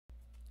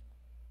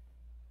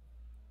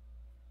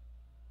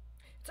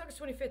It's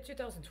August 25th,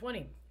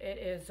 2020. It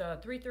is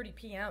 3:30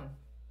 p.m.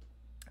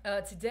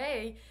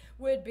 Today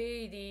would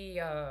be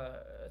the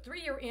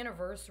 3-year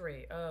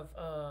anniversary of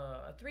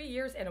 3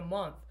 years and a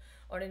month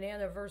on an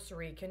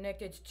anniversary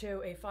connected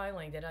to a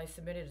filing that I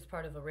submitted as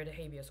part of a writ of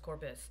habeas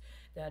corpus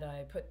that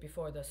I put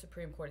before the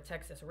Supreme Court of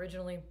Texas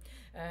originally,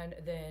 and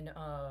then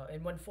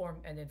in one form,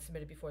 and then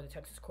submitted before the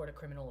Texas Court of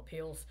Criminal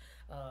Appeals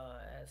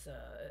as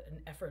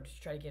an effort to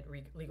try to get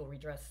legal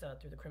redress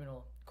through the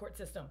criminal court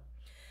system.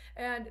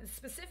 And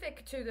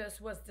specific to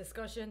this was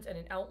discussions and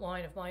an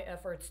outline of my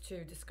efforts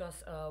to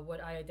discuss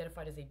what I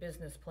identified as a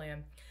business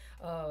plan.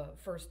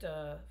 First,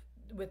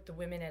 with the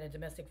women at a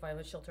domestic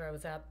violence shelter I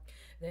was at,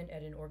 then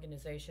at an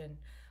organization,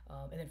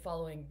 and then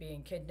following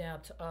being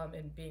kidnapped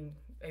and being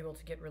able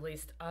to get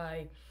released,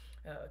 I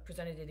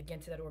presented it again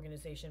to that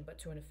organization, but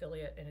to an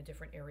affiliate in a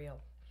different area.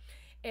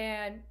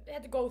 And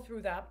had to go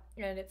through that,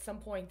 and at some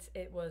point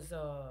it was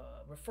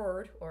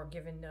referred or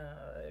given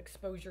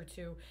exposure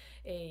to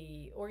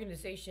a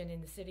organization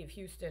in the city of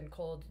Houston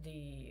called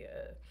the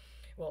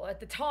well, at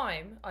the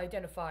time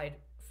identified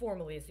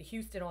formally as the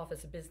Houston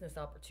Office of Business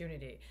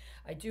Opportunity.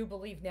 I do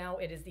believe now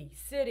it is the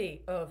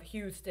City of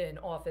Houston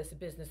Office of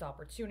Business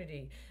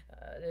Opportunity.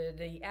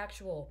 The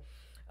actual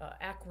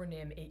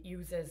acronym it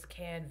uses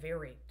can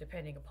vary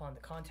depending upon the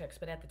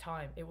context, but at the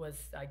time it was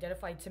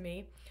identified to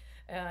me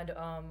and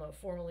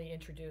formally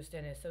introduced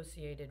and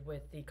associated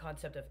with the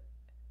concept of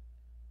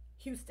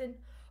Houston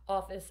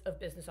Office of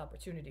Business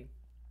Opportunity.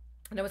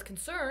 And I was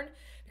concerned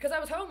because I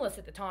was homeless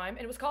at the time,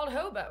 and it was called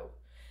Hobo.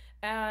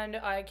 And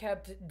I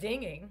kept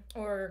dinging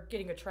or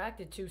getting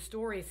attracted to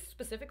stories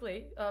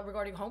specifically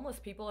regarding homeless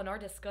people in our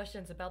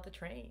discussions about the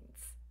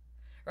trains,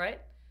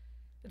 right?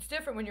 It's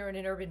different when you're in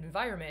an urban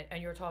environment and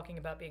you're talking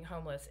about being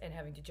homeless and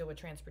having to deal with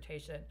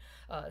transportation,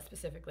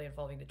 specifically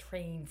involving the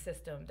train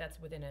system that's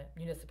within a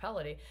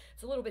municipality.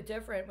 It's a little bit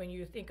different when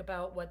you think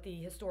about what the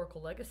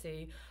historical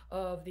legacy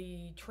of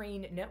the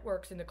train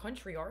networks in the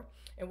country are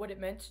and what it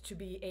meant to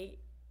be a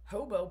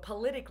hobo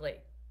politically,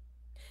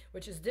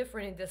 which is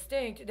different and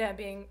distinct than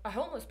being a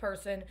homeless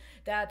person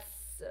that's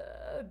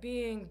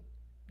being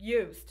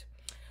used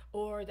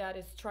or that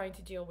is trying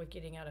to deal with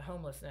getting out of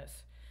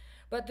homelessness.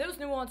 But those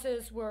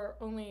nuances were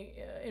only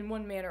in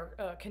one manner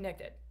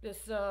connected.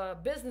 This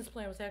business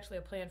plan was actually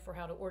a plan for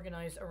how to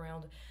organize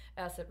around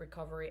asset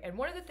recovery. And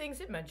one of the things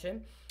it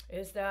mentioned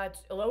is that,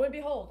 lo and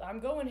behold, I'm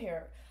going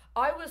here.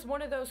 I was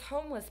one of those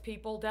homeless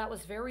people that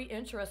was very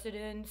interested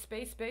in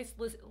space-based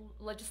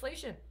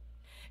legislation.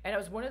 And I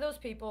was one of those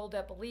people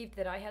that believed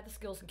that I had the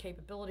skills and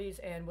capabilities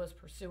and was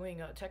pursuing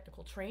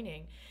technical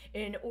training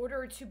in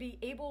order to be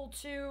able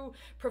to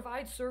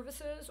provide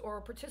services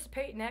or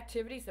participate in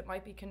activities that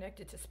might be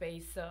connected to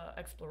space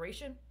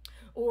exploration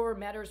or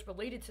matters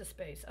related to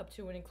space, up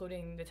to and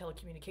including the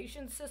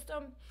telecommunications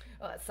system,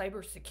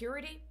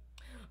 cybersecurity,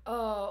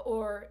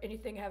 or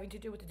anything having to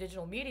do with the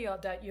digital media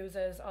that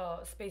uses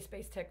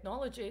space-based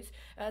technologies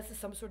as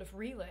some sort of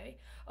relay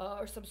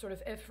or some sort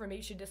of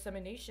information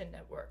dissemination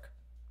network.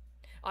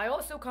 I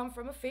also come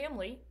from a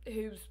family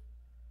whose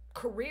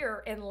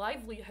career and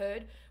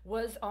livelihood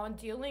was on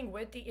dealing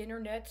with the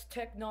internet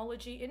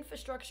technology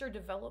infrastructure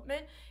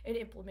development and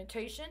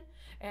implementation,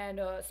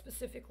 and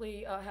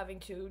specifically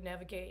having to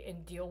navigate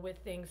and deal with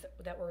things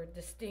that were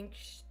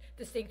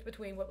distinct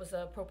between what was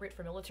appropriate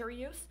for military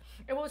use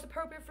and what was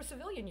appropriate for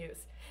civilian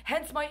use.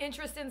 Hence my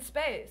interest in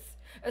space,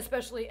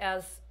 especially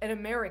as an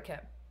American.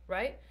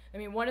 Right? I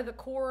mean, one of the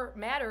core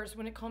matters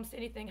when it comes to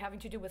anything having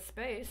to do with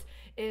space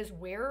is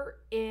where,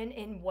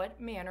 in what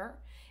manner,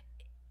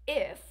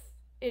 if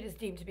it is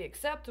deemed to be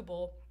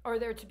acceptable, are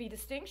there to be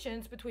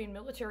distinctions between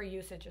military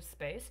usage of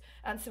space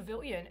and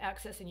civilian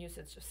access and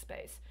usage of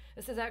space.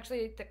 This is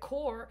actually at the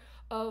core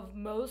of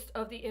most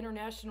of the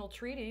international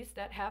treaties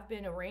that have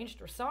been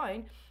arranged or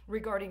signed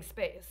regarding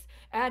space,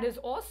 and is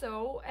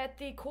also at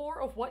the core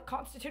of what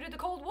constituted the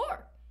Cold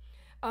War.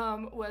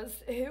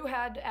 Was who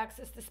had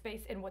access to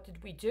space and what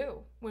did we do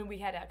when we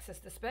had access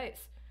to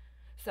space.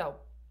 So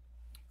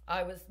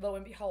I was, lo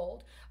and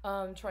behold,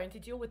 trying to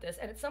deal with this.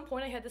 And at some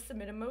point I had to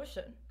submit a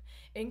motion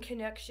in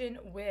connection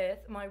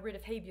with my writ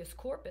of habeas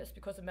corpus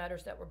because of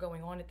matters that were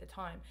going on at the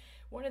time.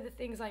 One of the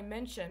things I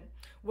mentioned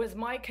was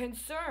my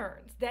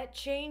concerns that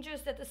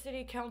changes that the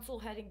city council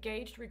had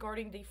engaged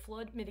regarding the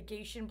flood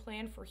mitigation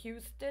plan for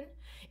Houston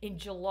in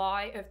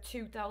July of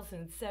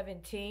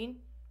 2017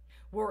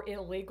 were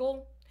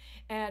illegal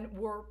and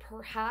were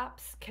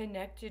perhaps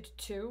connected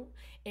to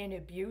an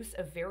abuse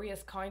of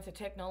various kinds of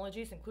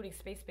technologies, including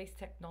space-based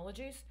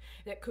technologies,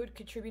 that could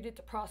contribute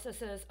to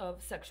processes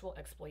of sexual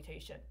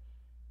exploitation.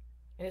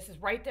 And this is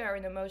right there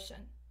in the motion.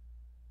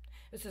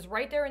 This is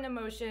right there in the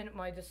motion,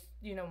 my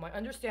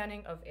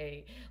understanding of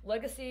a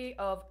legacy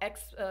of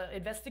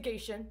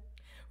investigation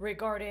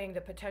regarding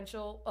the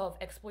potential of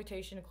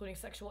exploitation, including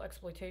sexual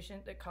exploitation,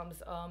 that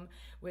comes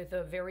with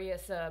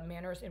various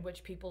manners in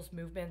which people's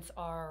movements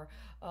are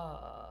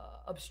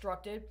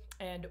obstructed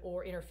and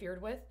or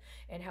interfered with,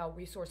 and how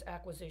resource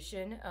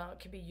acquisition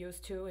can be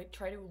used to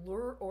try to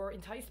lure or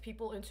entice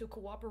people into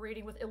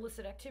cooperating with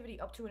illicit activity,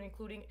 up to and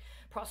including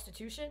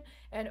prostitution,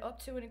 and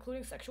up to and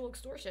including sexual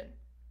extortion.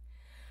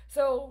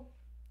 So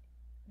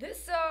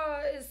this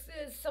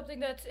is something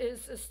that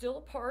is still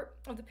a part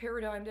of the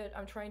paradigm that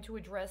I'm trying to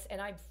address,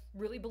 and I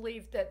really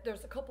believe that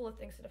there's a couple of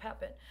things that have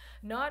happened.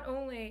 Not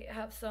only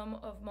have some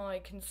of my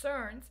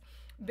concerns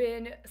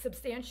been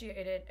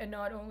substantiated, and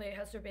not only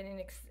has there been an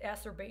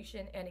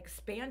exacerbation and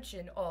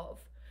expansion of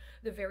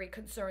the very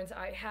concerns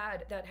I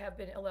had that have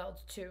been allowed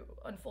to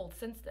unfold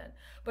since then,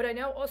 but I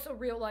now also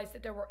realize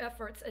that there were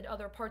efforts in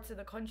other parts of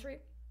the country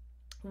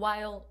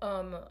while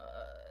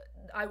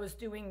I was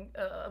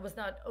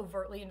not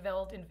overtly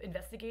involved in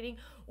investigating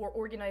or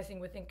organizing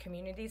within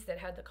communities that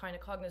had the kind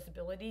of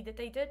cognizability that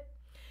they did,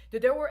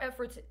 that there were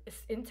efforts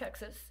in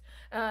Texas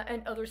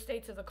and other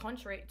states of the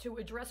country to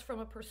address from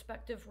a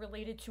perspective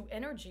related to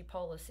energy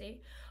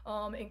policy,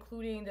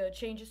 including the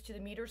changes to the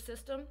meter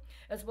system,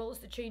 as well as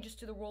the changes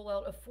to the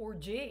rollout of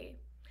 4G.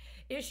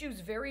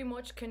 Issues very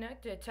much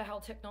connected to how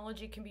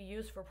technology can be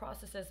used for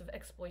processes of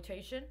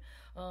exploitation,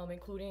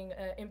 including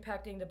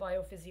impacting the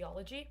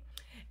biophysiology.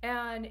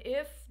 And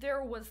if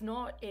there was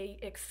not a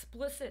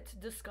explicit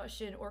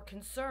discussion or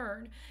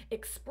concern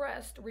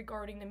expressed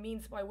regarding the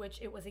means by which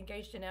it was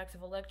engaged in acts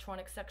of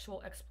electronic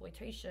sexual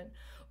exploitation,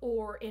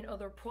 or in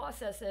other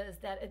processes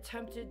that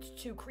attempted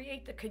to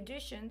create the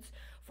conditions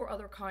for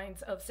other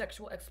kinds of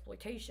sexual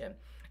exploitation,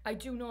 I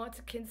do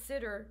not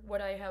consider what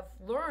I have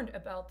learned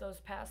about those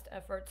past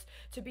efforts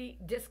to be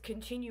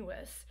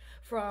discontinuous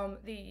from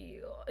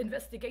the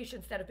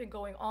investigations that have been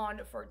going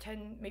on for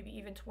 10, maybe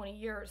even 20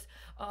 years,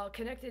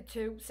 connected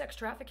to sex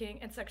trafficking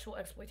and sexual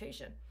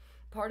exploitation.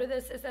 Part of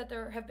this is that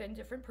there have been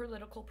different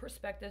political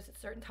perspectives at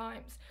certain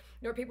times.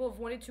 There are people who have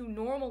wanted to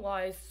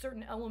normalize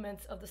certain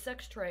elements of the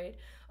sex trade,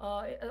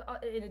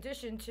 in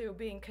addition to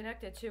being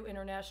connected to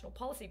international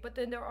policy. But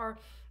then there are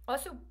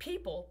also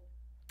people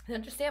that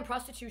understand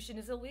prostitution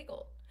is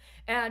illegal,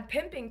 and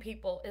pimping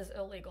people is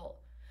illegal,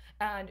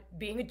 and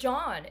being a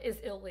John is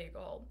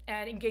illegal,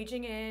 and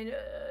engaging in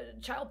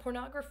child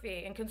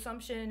pornography and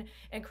consumption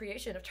and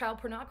creation of child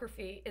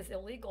pornography is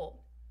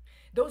illegal.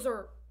 Those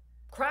are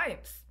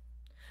crimes.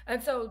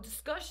 And so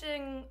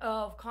discussion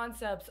of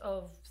concepts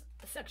of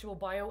sexual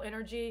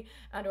bioenergy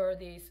and or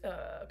the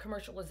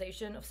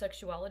commercialization of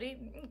sexuality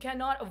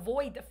cannot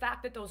avoid the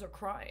fact that those are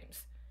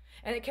crimes.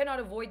 And it cannot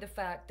avoid the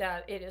fact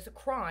that it is a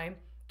crime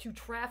to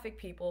traffic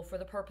people for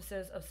the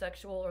purposes of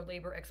sexual or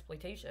labor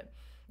exploitation.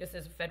 This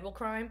is a federal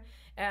crime,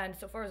 and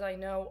so far as I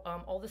know,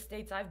 all the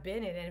states I've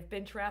been in and have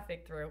been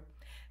trafficked through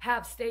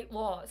have state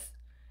laws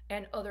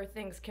and other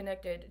things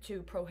connected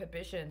to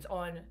prohibitions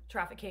on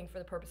trafficking for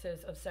the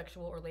purposes of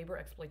sexual or labor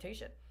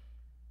exploitation.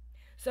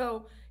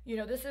 So,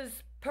 this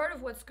is part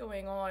of what's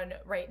going on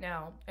right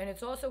now, and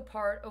it's also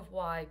part of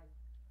why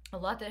a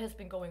lot that has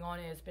been going on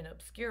and has been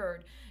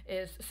obscured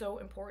is so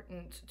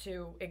important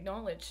to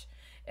acknowledge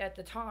at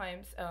the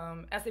times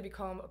as they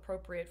become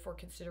appropriate for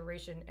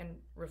consideration and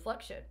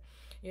reflection.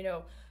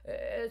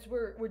 As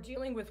we're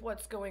dealing with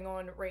what's going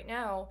on right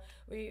now,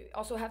 we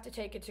also have to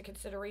take into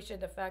consideration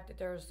the fact that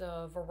there's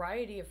a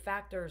variety of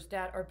factors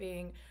that are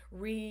being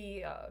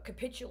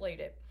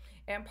recapitulated.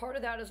 And part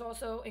of that is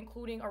also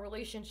including our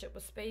relationship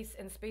with space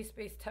and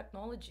space-based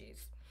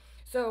technologies.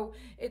 So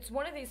it's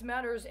one of these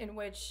matters in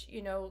which,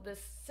 this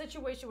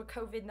situation with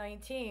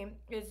COVID-19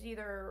 is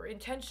either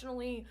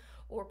intentionally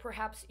or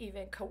perhaps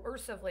even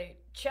coercively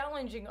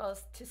challenging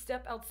us to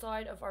step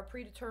outside of our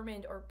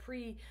predetermined or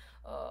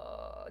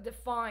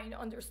defined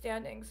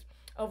understandings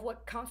of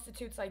what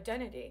constitutes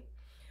identity.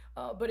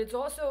 But it's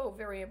also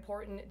very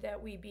important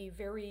that we be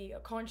very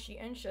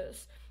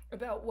conscientious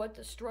about what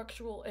the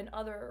structural and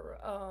other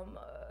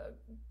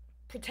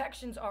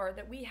protections are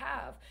that we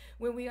have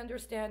when we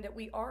understand that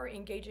we are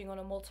engaging on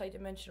a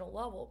multidimensional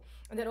level.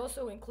 And that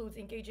also includes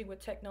engaging with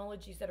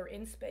technologies that are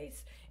in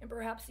space, and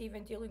perhaps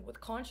even dealing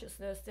with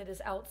consciousness that is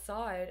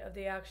outside of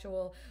the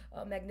actual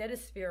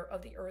magnetosphere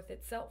of the Earth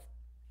itself.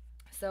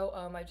 So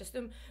I just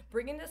am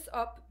bringing this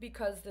up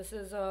because this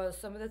is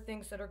some of the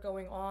things that are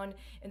going on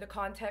in the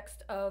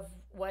context of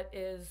what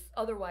is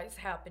otherwise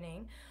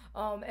happening,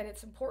 and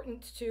it's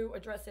important to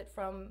address it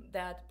from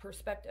that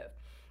perspective.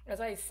 As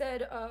I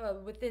said,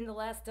 within the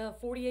last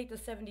 48 to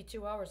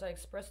 72 hours, I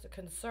expressed a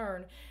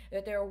concern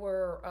that there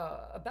were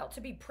about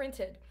to be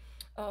printed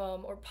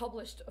or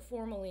published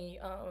formally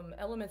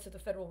elements of the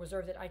Federal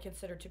Reserve that I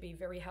consider to be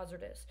very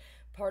hazardous.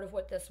 Part of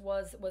what this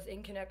was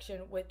in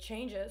connection with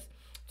changes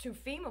to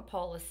FEMA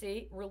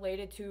policy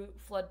related to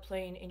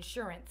floodplain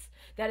insurance.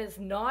 That is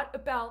not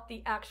about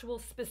the actual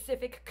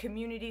specific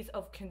communities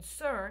of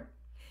concern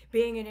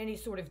being in any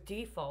sort of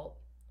default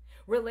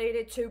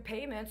related to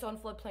payments on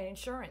floodplain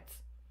insurance.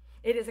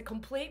 It is a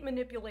complete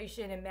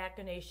manipulation and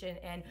machination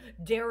and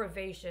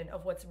derivation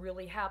of what's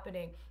really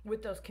happening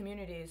with those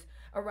communities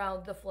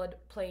around the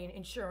floodplain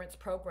insurance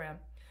program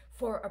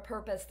for a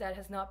purpose that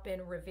has not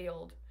been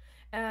revealed.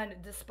 And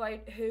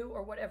despite who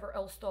or whatever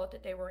else thought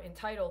that they were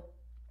entitled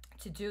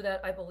to do that,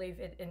 I believe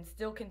it and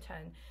still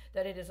contend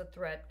that it is a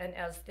threat. And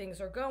as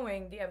things are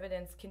going, the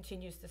evidence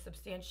continues to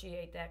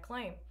substantiate that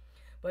claim.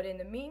 But in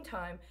the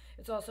meantime,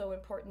 it's also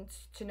important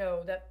to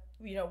know that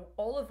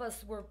all of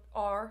us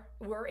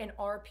we're and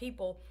are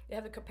people that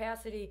have the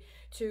capacity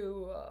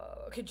to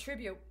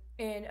contribute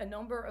in a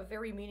number of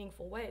very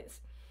meaningful ways.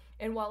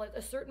 And while at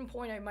a certain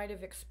point I might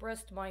have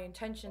expressed my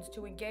intentions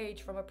to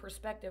engage from a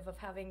perspective of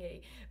having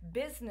a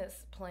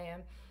business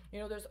plan,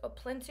 there's a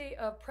plenty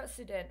of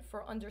precedent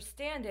for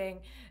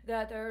understanding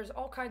that there's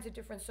all kinds of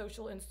different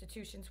social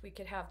institutions we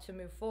could have to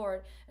move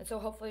forward. And so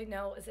hopefully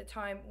now is a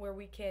time where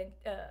we can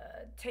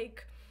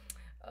take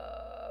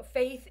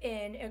faith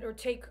in or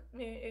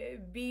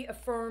be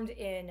affirmed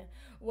in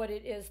what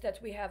it is that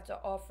we have to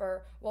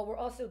offer while we're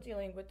also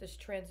dealing with this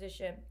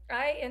transition.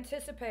 I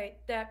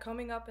anticipate that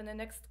coming up in the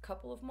next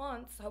couple of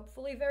months,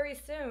 hopefully very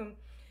soon,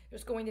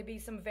 there's going to be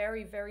some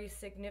very, very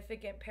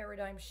significant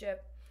paradigm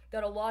shift,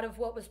 that a lot of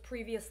what was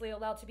previously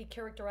allowed to be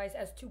characterized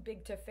as too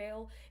big to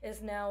fail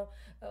is now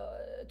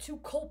too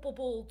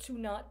culpable to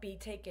not be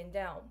taken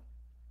down.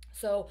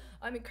 So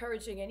I'm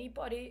encouraging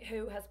anybody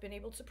who has been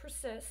able to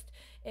persist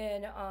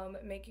in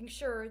making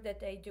sure that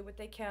they do what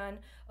they can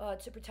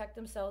to protect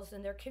themselves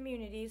and their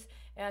communities.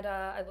 And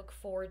I look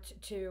forward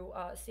to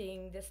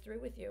seeing this through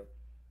with you.